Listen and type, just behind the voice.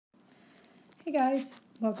Hey guys,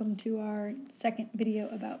 welcome to our second video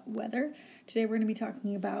about weather. Today we're going to be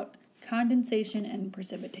talking about condensation and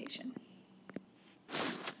precipitation.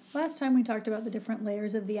 Last time we talked about the different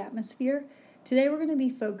layers of the atmosphere. Today we're going to be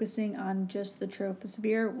focusing on just the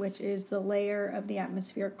troposphere, which is the layer of the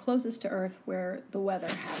atmosphere closest to Earth where the weather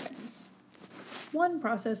happens. One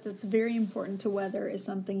process that's very important to weather is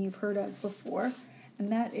something you've heard of before, and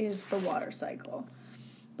that is the water cycle.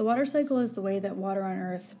 The water cycle is the way that water on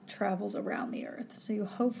Earth travels around the Earth. So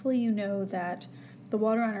hopefully you know that the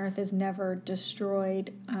water on Earth is never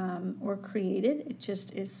destroyed or created. It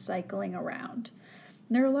just is cycling around.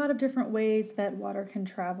 And there are a lot of different ways that water can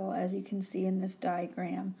travel, as you can see in this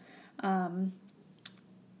diagram.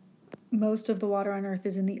 Most of the water on Earth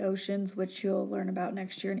is in the oceans, which you'll learn about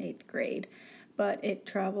next year in 8th grade. But it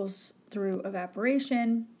travels through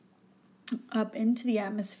evaporation, up into the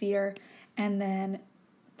atmosphere, and then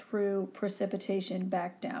through precipitation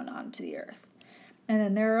back down onto the Earth. And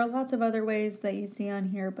then there are lots of other ways that you see on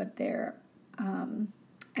here, but they're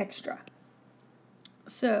extra.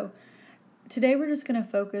 So today we're just going to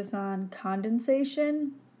focus on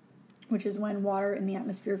condensation, which is when water in the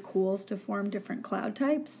atmosphere cools to form different cloud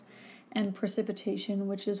types, and precipitation,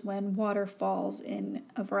 which is when water falls in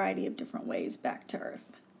a variety of different ways back to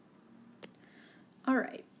Earth. All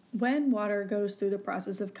right, when water goes through the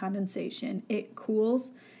process of condensation, it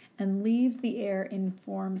cools and leaves the air and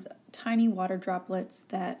forms tiny water droplets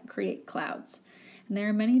that create clouds. And there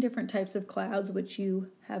are many different types of clouds, which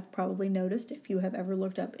you have probably noticed if you have ever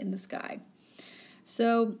looked up in the sky.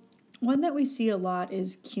 So one that we see a lot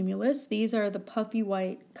is cumulus. These are the puffy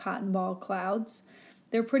white cotton ball clouds.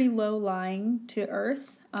 They're pretty low lying to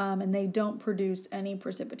Earth, and they don't produce any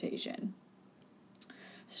precipitation.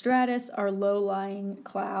 Stratus are low-lying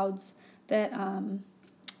clouds that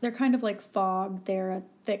they're kind of like fog. They're a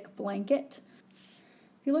thick blanket.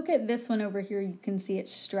 If you look at this one over here, you can see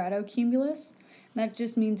it's stratocumulus. And that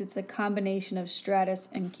just means it's a combination of stratus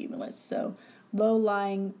and cumulus. So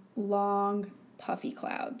low-lying, long, puffy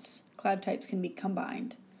clouds. Cloud types can be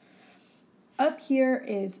combined. Up here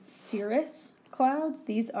is cirrus clouds.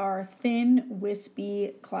 These are thin,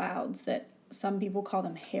 wispy clouds that some people call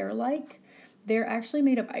them hair-like. They're actually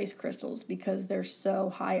made of ice crystals because they're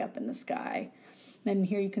so high up in the sky. Then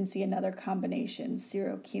here you can see another combination,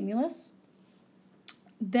 cirrocumulus.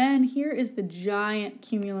 Then here is the giant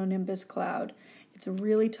cumulonimbus cloud. It's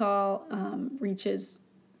really tall, reaches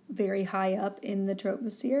very high up in the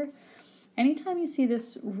troposphere. Anytime you see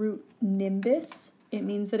this root nimbus, it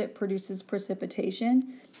means that it produces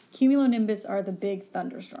precipitation. Cumulonimbus are the big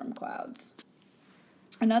thunderstorm clouds.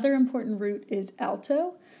 Another important root is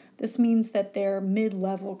alto. This means that they're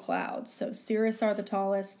mid-level clouds. So cirrus are the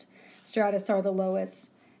tallest, stratus are the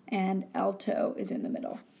lowest, and alto is in the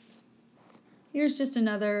middle. Here's just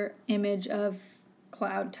another image of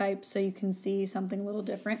cloud types so you can see something a little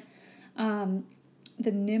different.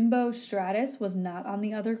 The nimbostratus was not on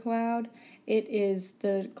the other cloud. It is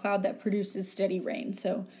the cloud that produces steady rain.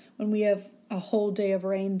 So when we have a whole day of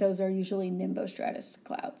rain, those are usually nimbostratus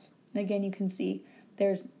clouds. And again, you can see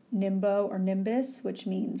there's nimbo or nimbus, which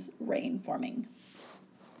means rain forming.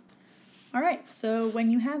 All right, so when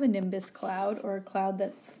you have a nimbus cloud or a cloud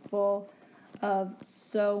that's full of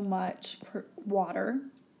so much water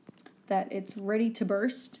that it's ready to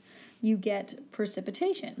burst, you get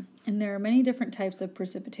precipitation. And there are many different types of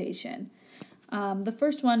precipitation. The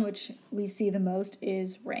first one, which we see the most,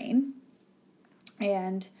 is rain.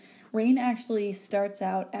 And rain actually starts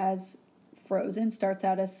out as frozen, starts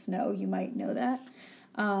out as snow, you might know that,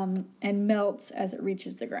 and melts as it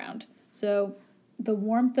reaches the ground. So the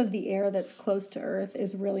warmth of the air that's close to Earth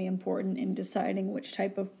is really important in deciding which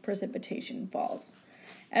type of precipitation falls.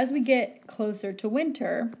 As we get closer to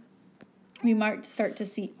winter, we might start to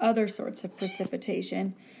see other sorts of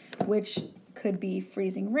precipitation, which could be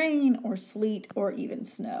freezing rain or sleet or even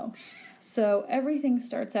snow. So everything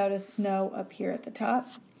starts out as snow up here at the top.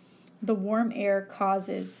 The warm air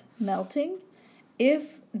causes melting.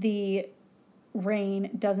 If the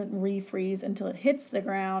rain doesn't refreeze until it hits the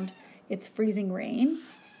ground, it's freezing rain.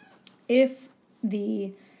 If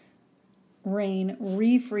the rain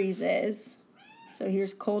refreezes, so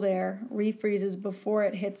here's cold air, refreezes before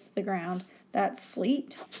it hits the ground, that's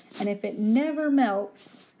sleet. And if it never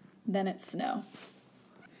melts, then it's snow.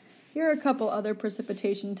 Here are a couple other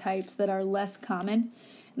precipitation types that are less common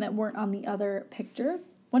and that weren't on the other picture.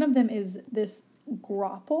 One of them is this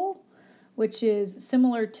graupel, which is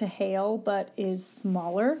similar to hail but is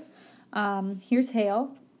smaller. Here's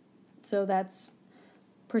hail. So that's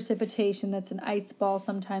precipitation, that's an ice ball.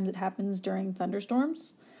 Sometimes it happens during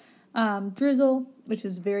thunderstorms. Drizzle, which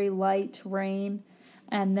is very light rain.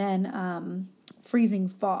 and then freezing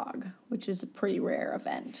fog, which is a pretty rare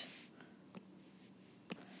event.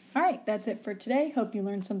 All right, that's it for today. Hope you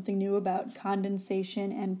learned something new about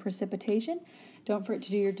condensation and precipitation. Don't forget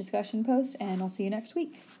to do your discussion post, and I'll see you next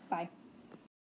week. Bye.